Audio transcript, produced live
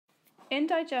In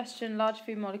digestion, large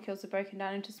food molecules are broken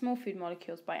down into small food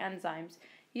molecules by enzymes.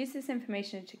 Use this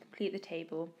information to complete the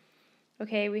table.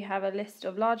 Okay, we have a list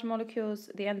of large molecules,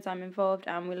 the enzyme involved,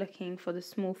 and we're looking for the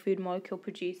small food molecule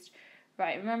produced.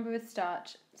 Right, remember with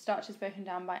starch is broken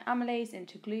down by amylase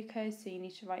into glucose, so you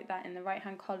need to write that in the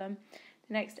right-hand column.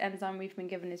 The next enzyme we've been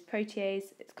given is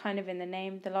protease. It's kind of in the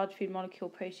name. The large food molecule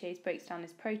protease breaks down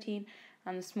as protein,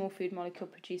 and the small food molecule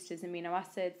produced is amino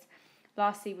acids.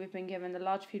 Lastly, we've been given the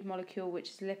large food molecule,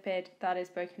 which is lipid, that is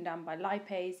broken down by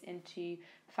lipase into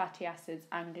fatty acids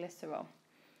and glycerol.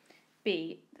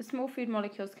 B. The small food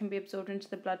molecules can be absorbed into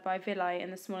the blood by villi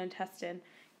in the small intestine.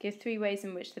 Give 3 ways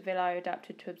in which the villi are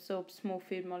adapted to absorb small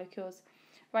food molecules.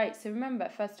 Right, so remember,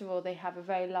 first of all, they have a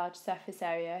very large surface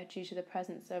area due to the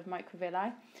presence of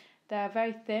microvilli. They're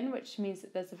very thin, which means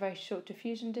that there's a very short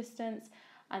diffusion distance,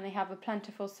 and they have a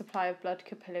plentiful supply of blood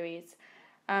capillaries.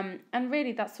 And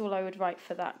really, that's all I would write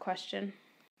for that question.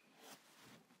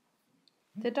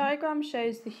 The diagram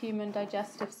shows the human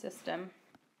digestive system.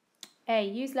 A.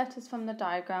 Use letters from the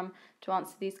diagram to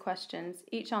answer these questions.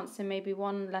 Each answer may be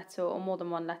one letter or more than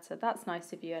one letter. That's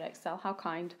nice of you at Excel. How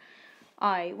kind.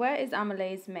 I. Where is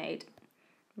amylase made?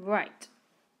 Right.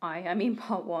 I mean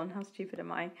part 1. How stupid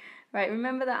am I? Right,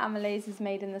 remember that amylase is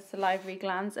made in the salivary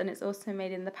glands and it's also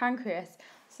made in the pancreas.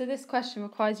 So this question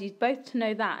requires you both to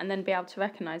know that and then be able to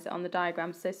recognise it on the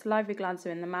diagram. So salivary glands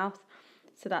are in the mouth,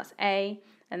 so that's A.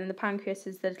 And then the pancreas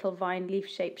is the little vine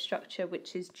leaf-shaped structure,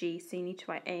 which is G. So you need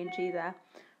to write A and G there.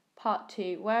 Part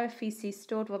 2. Where are feces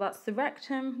stored? Well, that's the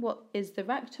rectum. What is the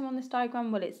rectum on this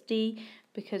diagram? Well, it's D,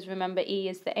 because remember E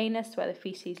is the anus where the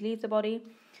feces leave the body.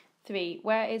 3.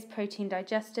 Where is protein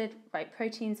digested? Right,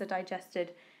 proteins are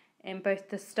digested in both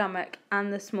the stomach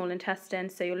and the small intestine.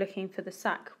 So you're looking for the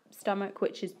sac stomach,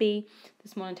 which is B, the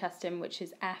small intestine, which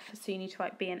is F. So you need to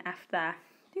write B and F there.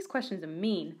 These questions are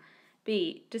mean.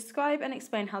 B. Describe and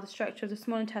explain how the structure of the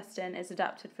small intestine is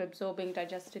adapted for absorbing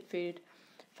digested food.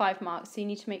 5 marks. So you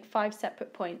need to make 5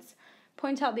 separate points.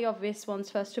 Point out the obvious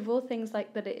ones first of all, things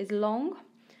like that it is long,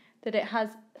 that it has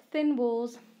thin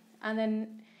walls, and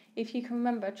then if you can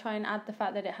remember, try and add the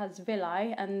fact that it has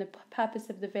villi, and the purpose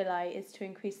of the villi is to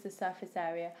increase the surface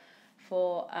area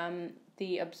for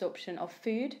the absorption of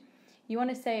food. You want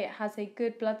to say it has a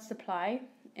good blood supply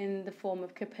in the form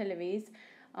of capillaries,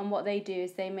 and what they do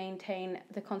is they maintain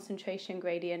the concentration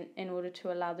gradient in order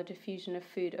to allow the diffusion of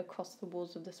food across the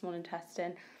walls of the small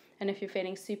intestine. And if you're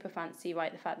feeling super fancy,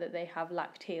 write the fact that they have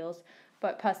lacteals.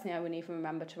 But personally, I wouldn't even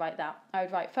remember to write that. I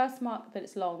would write first mark that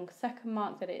it's long, second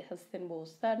mark that it has thin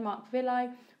walls, third mark villi,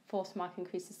 fourth mark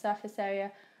increases surface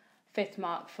area, fifth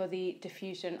mark for the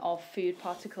diffusion of food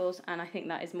particles, and I think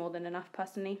that is more than enough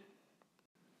personally.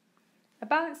 A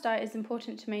balanced diet is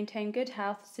important to maintain good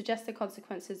health. Suggest the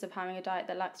consequences of having a diet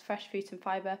that lacks fresh fruit and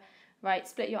fibre. Right,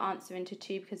 split your answer into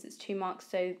 2 because it's 2 marks.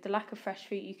 So the lack of fresh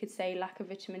fruit, you could say lack of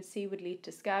vitamin C would lead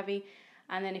to scurvy.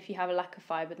 And then if you have a lack of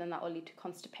fibre, then that will lead to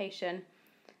constipation.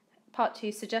 Part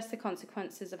 2, suggest the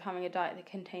consequences of having a diet that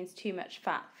contains too much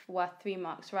fat, worth 3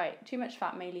 marks. Right, too much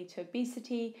fat may lead to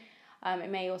obesity.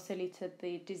 It may also lead to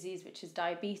the disease, which is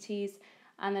diabetes.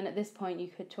 And then at this point, you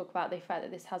could talk about the effect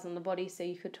that this has on the body. So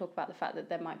you could talk about the fact that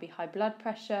there might be high blood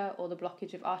pressure or the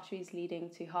blockage of arteries leading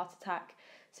to heart attack.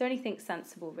 So anything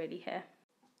sensible really here.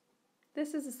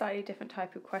 This is a slightly different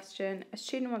type of question. A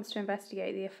student wants to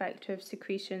investigate the effect of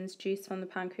secretions, juice from the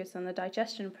pancreas on the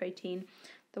digestion of protein.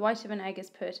 The white of an egg is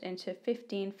put into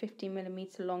 15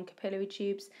 50mm long capillary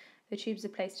tubes. The tubes are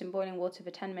placed in boiling water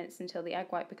for 10 minutes until the egg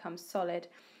white becomes solid.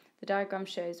 The diagram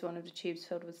shows one of the tubes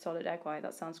filled with solid egg white.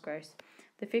 That sounds gross.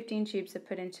 The 15 tubes are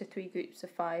put into 3 groups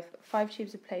of 5. 5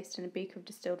 tubes are placed in a beaker of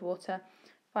distilled water.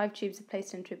 5 tubes are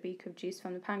placed into a beaker of juice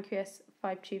from the pancreas.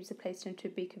 5 tubes are placed into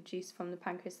a beaker of juice from the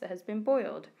pancreas that has been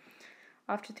boiled.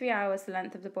 After 3 hours, the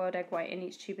length of the boiled egg white in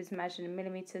each tube is measured in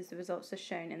millimetres. The results are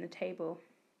shown in the table.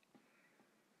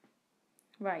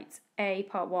 Right, A,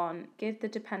 part 1. Give the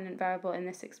dependent variable in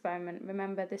this experiment.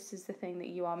 Remember, this is the thing that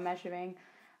you are measuring,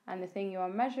 and the thing you are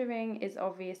measuring is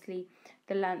obviously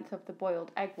the length of the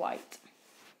boiled egg white.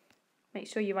 Make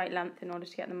sure you write length in order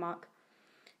to get the mark.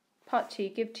 Part 2,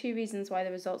 give 2 reasons why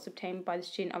the results obtained by the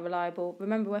student are reliable.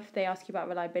 Remember, if they ask you about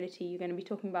reliability, you're going to be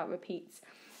talking about repeats.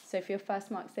 So for your first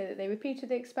mark, say that they repeated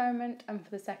the experiment, and for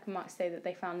the second mark, say that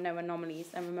they found no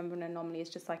anomalies. And remember, an anomaly is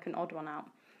just like an odd one out,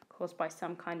 caused by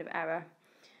some kind of error.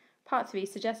 Part 3,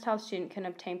 suggest how the student can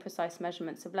obtain precise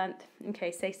measurements of length.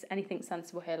 Okay, say anything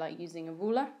sensible here, like using a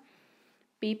ruler.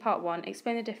 B, part 1,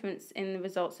 explain the difference in the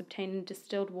results obtained in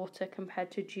distilled water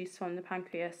compared to juice from the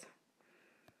pancreas.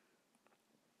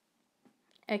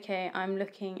 Okay, I'm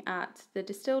looking at the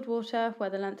distilled water, where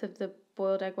the length of the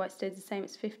boiled egg white stays the same,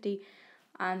 it's 50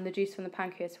 and the juice from the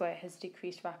pancreas where it has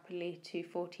decreased rapidly to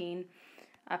 14,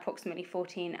 approximately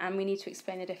 14, and we need to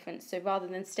explain the difference. So rather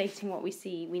than stating what we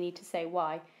see, we need to say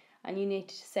why, and you need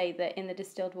to say that in the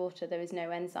distilled water there is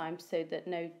no enzyme, so that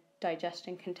no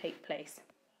digestion can take place.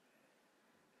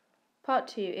 Part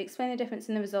 2, explain the difference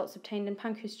in the results obtained in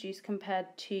pancreas juice compared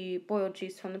to boiled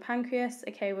juice from the pancreas.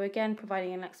 Okay, we're again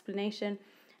providing an explanation,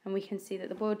 and we can see that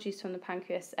the boiled juice from the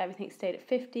pancreas, everything stayed at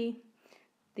 50.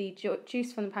 The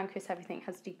juice from the pancreas, everything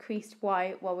has decreased.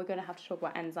 Why? Well, we're going to have to talk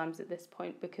about enzymes at this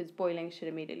point, because boiling should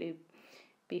immediately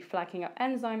be flagging up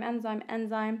enzyme.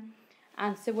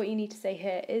 And so what you need to say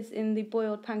here is in the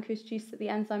boiled pancreas juice that the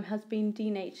enzyme has been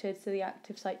denatured, so the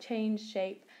active site changed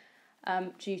shape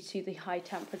due to the high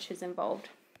temperatures involved.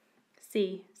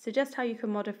 C, suggest how you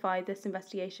can modify this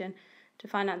investigation to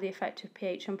find out the effect of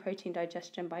pH on protein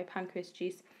digestion by pancreas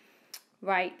juice.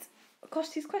 Right, gosh,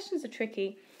 these questions are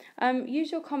tricky.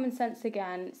 Use your common sense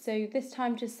again. So this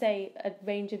time just say a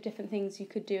range of different things you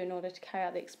could do in order to carry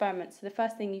out the experiment. So the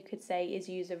first thing you could say is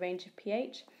use a range of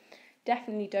pH.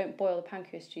 Definitely don't boil the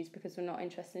pancreas juice because we're not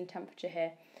interested in temperature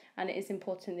here. And it is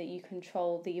important that you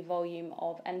control the volume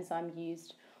of enzyme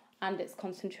used and its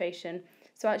concentration.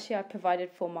 So actually I've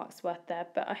provided 4 marks worth there,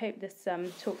 but I hope this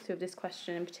talk through of this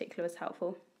question in particular was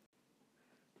helpful.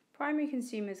 Primary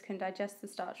consumers can digest the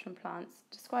starch from plants.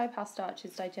 Describe how starch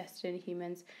is digested in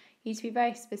humans. You need to be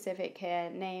very specific here.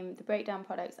 Name the breakdown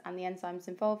products and the enzymes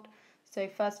involved. So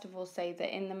first of all, say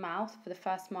that in the mouth, for the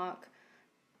first mark,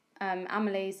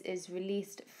 amylase is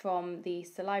released from the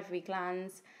salivary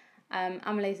glands.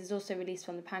 Amylase is also released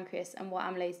from the pancreas, and what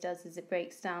amylase does is it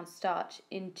breaks down starch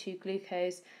into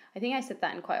glucose. I think I said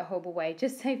that in quite a horrible way.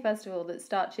 Just say first of all that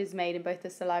starch is made in both the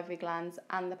salivary glands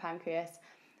and the pancreas,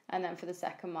 and then for the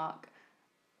second mark,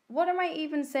 what am I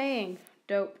even saying?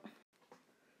 Dope.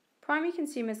 Primary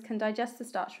consumers can digest the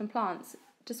starch from plants.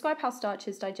 Describe how starch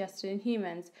is digested in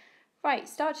humans. Right,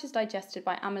 starch is digested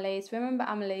by amylase. Remember,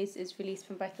 amylase is released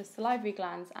from both the salivary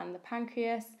glands and the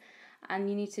pancreas. And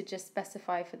you need to just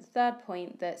specify for the third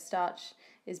point that starch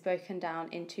is broken down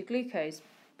into glucose.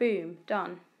 Boom,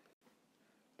 done.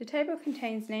 The table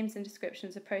contains names and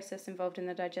descriptions of process involved in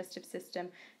the digestive system.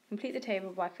 Complete the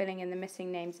table by filling in the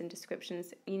missing names and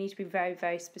descriptions. You need to be very,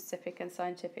 very specific and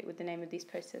scientific with the name of these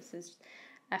processes,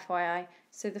 FYI.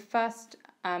 So the first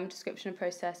description of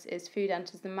process is food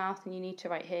enters the mouth, and you need to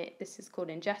write here, this is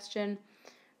called ingestion.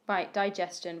 Right,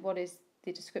 digestion, what is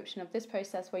the description of this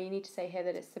process, where you need to say here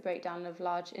that it's the breakdown of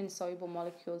large insoluble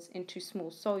molecules into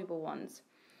small soluble ones.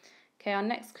 Okay, our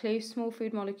next clue, small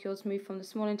food molecules move from the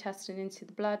small intestine into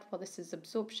the blood. Well, this is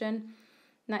absorption.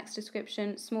 Next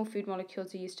description, small food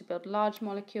molecules are used to build large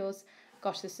molecules.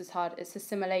 Gosh, this is hard. It's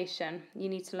assimilation. You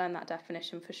need to learn that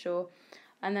definition for sure.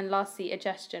 And then lastly,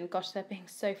 digestion. Gosh, they're being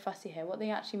so fussy here. What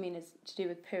they actually mean is to do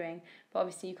with pooing, but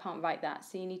obviously you can't write that.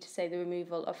 So you need to say the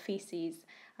removal of feces.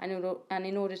 And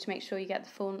in order to make sure you get the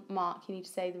full mark, you need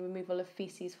to say the removal of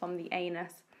feces from the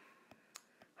anus.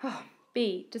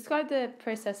 B, describe the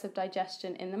process of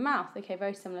digestion in the mouth. Okay,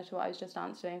 very similar to what I was just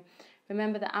answering.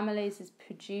 Remember that amylase is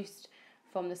produced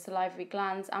from the salivary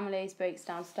glands. Amylase breaks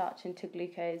down starch into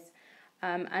glucose.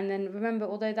 And then remember,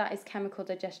 although that is chemical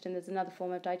digestion, there's another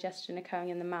form of digestion occurring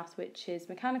in the mouth, which is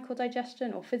mechanical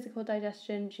digestion or physical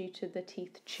digestion due to the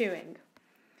teeth chewing.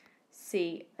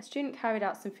 C, a student carried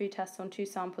out some food tests on 2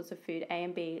 samples of food, A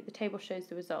and B. The table shows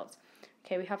the results.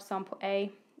 Okay, we have sample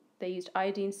A. They used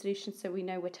iodine solution, so we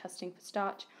know we're testing for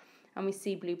starch. And we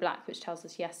see blue-black, which tells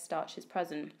us, yes, starch is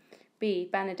present. B,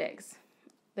 Benedict's.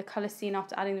 The colour seen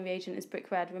after adding the reagent is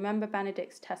brick red. Remember,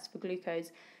 Benedict's test for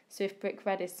glucose. So if brick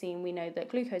red is seen, we know that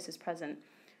glucose is present.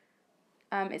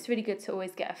 It's really good to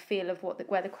always get a feel of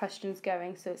where the question's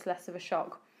going, so it's less of a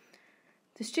shock.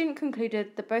 The student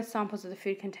concluded that both samples of the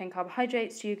food contain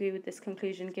carbohydrates. Do you agree with this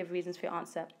conclusion? Give reasons for your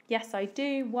answer. Yes, I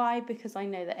do. Why? Because I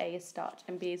know that A is starch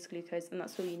and B is glucose, and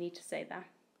that's all you need to say there.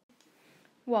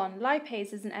 1.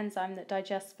 Lipase is an enzyme that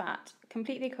digests fat.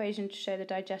 Complete the equation to show the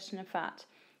digestion of fat.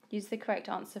 Use the correct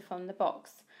answer from the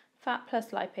box. Fat plus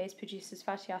lipase produces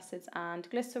fatty acids and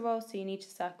glycerol, so you need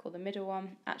to circle the middle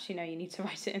one. Actually, no, you need to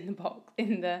write it in the box,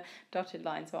 in the dotted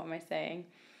lines. What am I saying?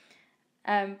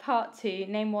 Part 2,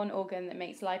 name one organ that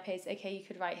makes lipase. Okay, you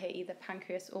could write here either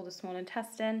pancreas or the small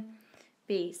intestine.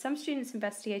 B, some students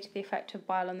investigated the effect of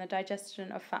bile on the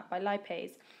digestion of fat by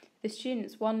lipase. The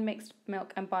students, 1, mixed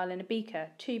milk and bile in a beaker.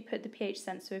 2, put the pH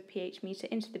sensor with pH meter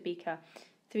into the beaker.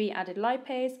 3, added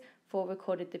lipase. 4,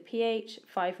 recorded the pH.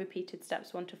 5, repeated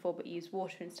steps 1 to 4 but used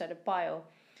water instead of bile.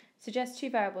 Suggest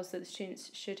 2 variables that the students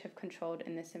should have controlled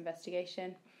in this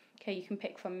investigation. Okay, you can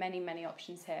pick from many, many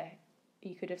options here.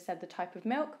 You could have said the type of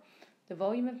milk, the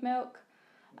volume of milk,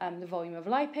 the volume of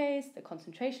lipase, the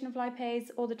concentration of lipase,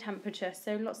 or the temperature.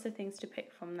 So lots of things to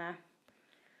pick from there.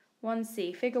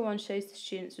 1C, figure 1 shows the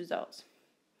student's results.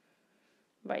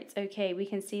 Right, okay, we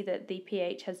can see that the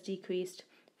pH has decreased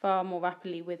far more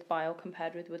rapidly with bile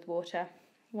compared with water.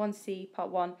 1C, part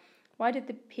 1, why did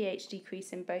the pH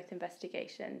decrease in both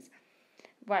investigations?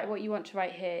 Right, what you want to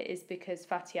write here is because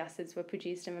fatty acids were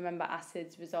produced, and remember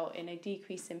acids result in a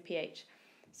decrease in pH.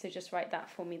 So just write that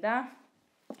for me there.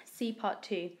 C, part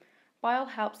 2, bile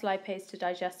helps lipase to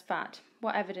digest fat.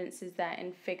 What evidence is there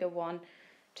in figure 1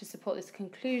 to support this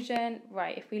conclusion?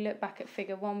 Right, if we look back at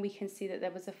figure 1, we can see that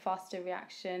there was a faster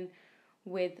reaction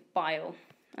with bile.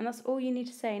 And that's all you need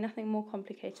to say, nothing more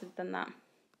complicated than that.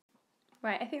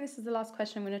 Right, I think this is the last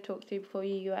question I'm going to talk through before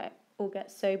you all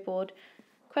get so bored.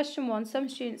 Question 1, some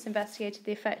students investigated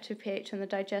the effect of pH on the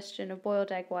digestion of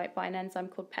boiled egg white by an enzyme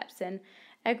called pepsin.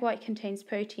 Egg white contains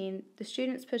protein. The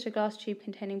students put a glass tube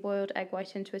containing boiled egg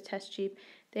white into a test tube.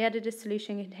 They added a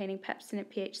solution containing pepsin at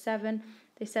pH 7.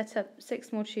 They set up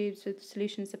 6 more tubes with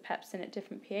solutions of pepsin at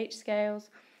different pH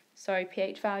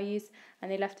values,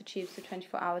 and they left the tubes for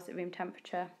 24 hours at room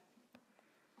temperature.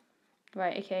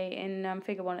 Right, okay, in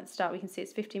figure 1 at the start we can see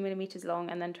it's 50 millimeters long,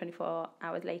 and then 24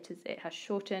 hours later it has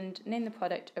shortened. Name the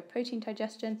product of protein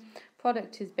digestion.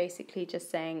 Product is basically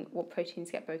just saying what proteins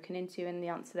get broken into, and the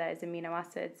answer there is amino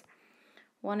acids.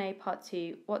 1A, part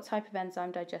 2, what type of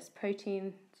enzyme digests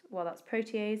protein? Well, that's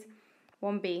protease.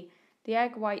 1B, the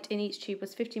egg white in each tube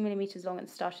was 50 millimeters long at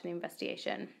the start of the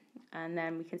investigation, and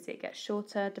then we can see it gets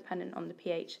shorter dependent on the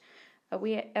pH. At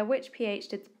which pH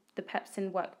did the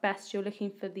pepsin work best? You're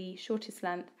looking for the shortest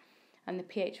length and the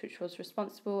pH which was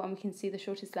responsible, and we can see the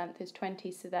shortest length is 20,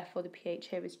 so therefore the pH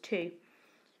here is 2.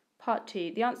 Part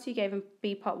 2, the answer you gave in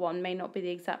B part 1 may not be the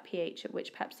exact pH at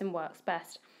which pepsin works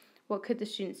best. What could the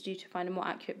students do to find a more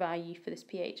accurate value for this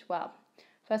pH? Well,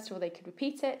 first of all, they could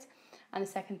repeat it, and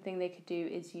the second thing they could do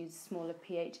is use smaller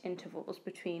pH intervals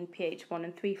between pH 1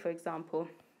 and 3, for example.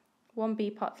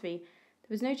 1B part 3, there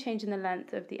was no change in the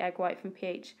length of the egg white from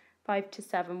pH 5 to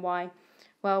 7. Why?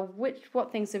 Well,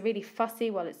 what things are really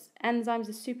fussy? Well, enzymes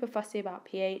are super fussy about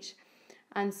pH,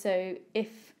 and so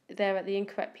if they're at the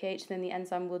incorrect pH, then the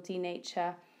enzyme will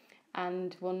denature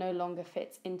and will no longer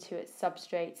fit into its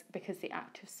substrate because the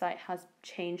active site has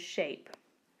changed shape.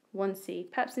 1C,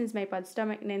 pepsin is made by the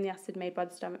stomach. Name the acid made by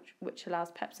the stomach which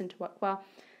allows pepsin to work well.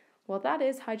 Well, that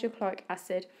is hydrochloric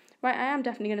acid. Right, I am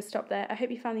definitely going to stop there. I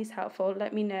hope you found these helpful.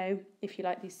 Let me know if you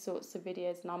like these sorts of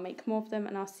videos, and I'll make more of them,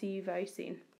 and I'll see you very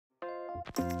soon.